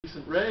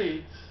recent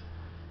raids,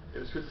 it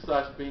was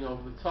criticised for being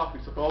over the top.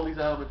 He took all these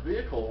armoured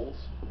vehicles,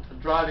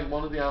 and driving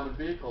one of the armoured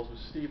vehicles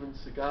was Steven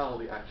Seagal,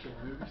 the action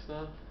movie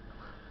star.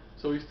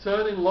 So he's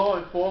turning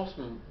law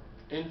enforcement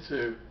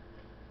into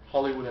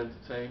Hollywood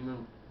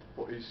entertainment,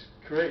 but he's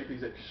created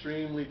these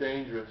extremely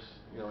dangerous,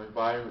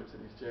 environments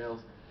in his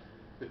jails.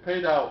 They've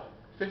paid out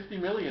 $50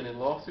 million in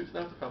lawsuits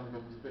now to family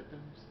members of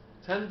victims,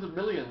 tens of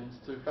millions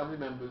to family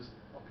members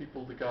of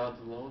people the guards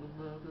alone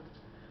have murdered.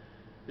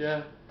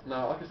 Yeah.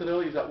 Now, like I said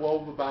earlier, he's at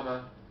war with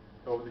Obama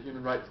over the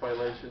human rights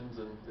violations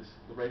and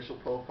the racial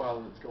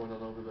profiling that's going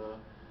on over there.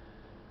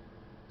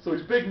 So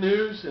it's big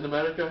news in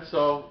America.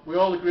 So we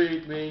all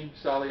agreed, me,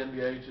 Sally and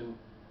the agent,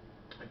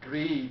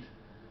 agreed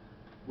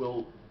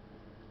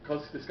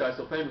because this guy's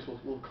so famous,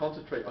 we'll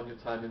concentrate on your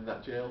time in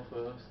that jail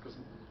first. Because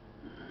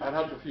I'd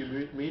had a few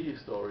media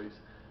stories,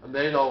 and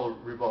they'd all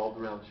revolved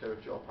around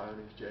Sheriff Joe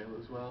Pioneer's jail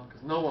as well,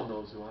 because no one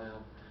knows who I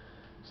am.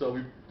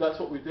 So that's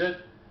what we did.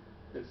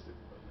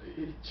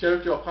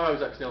 Sheriff Joe Pioneer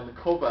is actually on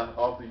the cover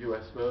of the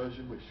US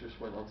version, which just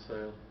went on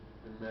sale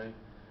in May,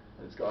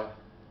 and it's got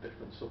a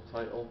different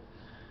subtitle.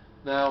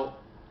 Now,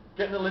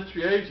 getting a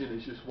literary agent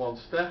is just one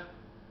step.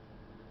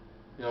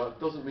 It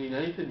doesn't mean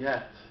anything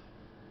yet.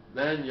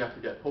 Then you have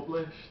to get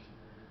published.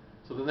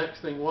 So the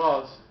next thing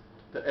was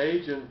the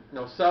agent.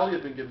 Sally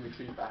had been giving me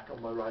feedback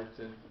on my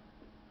writing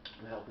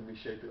and helping me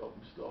shape it up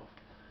and stuff.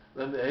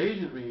 Then the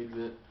agent reads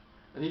it,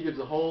 and he gives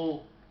a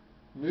whole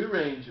new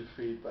range of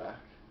feedback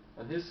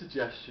and his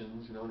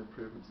suggestions, and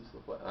improvements and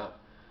stuff like that.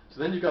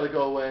 So then you've got to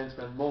go away and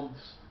spend months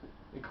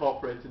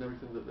incorporating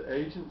everything that the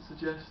agent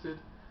suggested.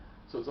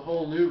 So it's a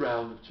whole new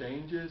round of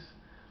changes.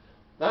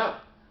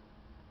 That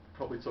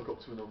probably took up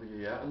to another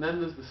year. And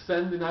then there's the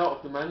sending out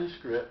of the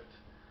manuscript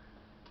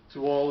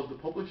to all of the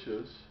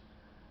publishers,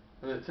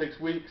 and it takes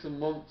weeks and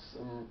months,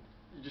 and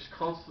you're just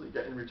constantly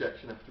getting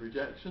rejection after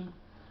rejection.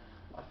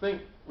 I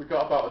think we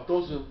got about a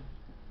dozen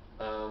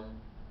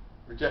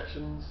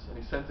rejections, and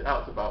he sent it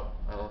out to about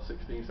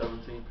 16,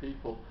 17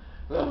 people.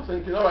 And I'm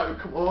thinking, alright, we've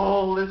come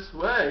all this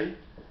way,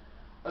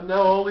 and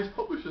now all these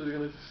publishers are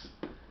going to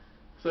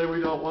say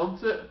we don't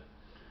want it.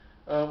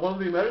 One of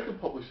the American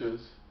publishers,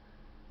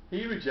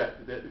 he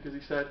rejected it because he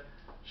said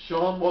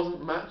Shaun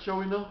wasn't macho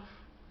enough.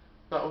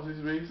 That was his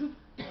reason.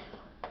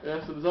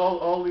 Yeah, so there's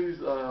all these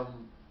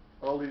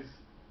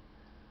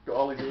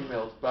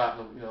emails back,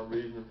 and I'm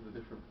reading them for the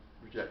different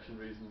rejection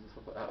reasons and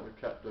stuff like that, and we've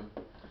kept them.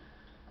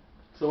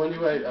 So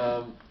anyway,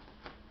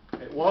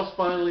 it was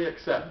finally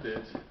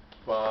accepted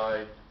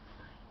by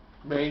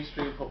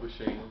mainstream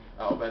publishing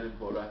out of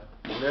Edinburgh,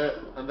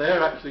 and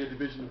they're actually a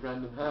division of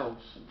Random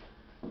House,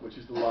 which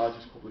is the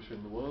largest publisher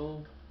in the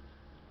world.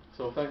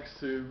 So thanks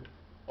to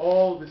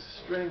all this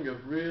string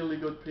of really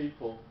good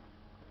people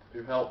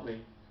who helped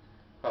me,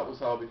 that was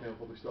how I became a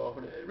published author.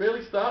 And it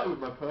really started with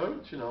my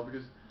parents,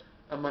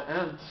 and my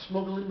aunt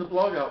smuggling the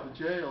blog out of the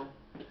jail,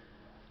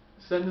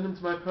 sending them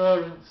to my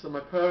parents, and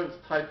my parents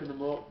typing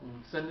them up and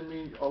sending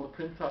me all the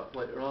printouts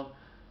later on.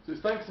 So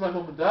it's thanks to my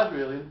mum and dad,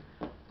 really.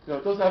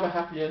 It does have a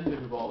happy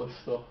ending with all this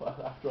stuff,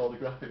 after all the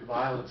graphic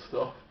violence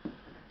stuff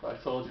that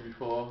I told you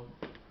before.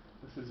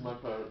 This is my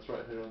parents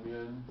right here on the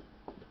end,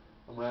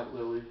 and my Aunt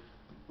Lily,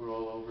 we're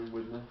all over in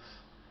witness.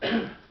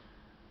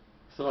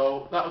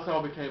 So that was how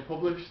I became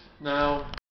published. Now,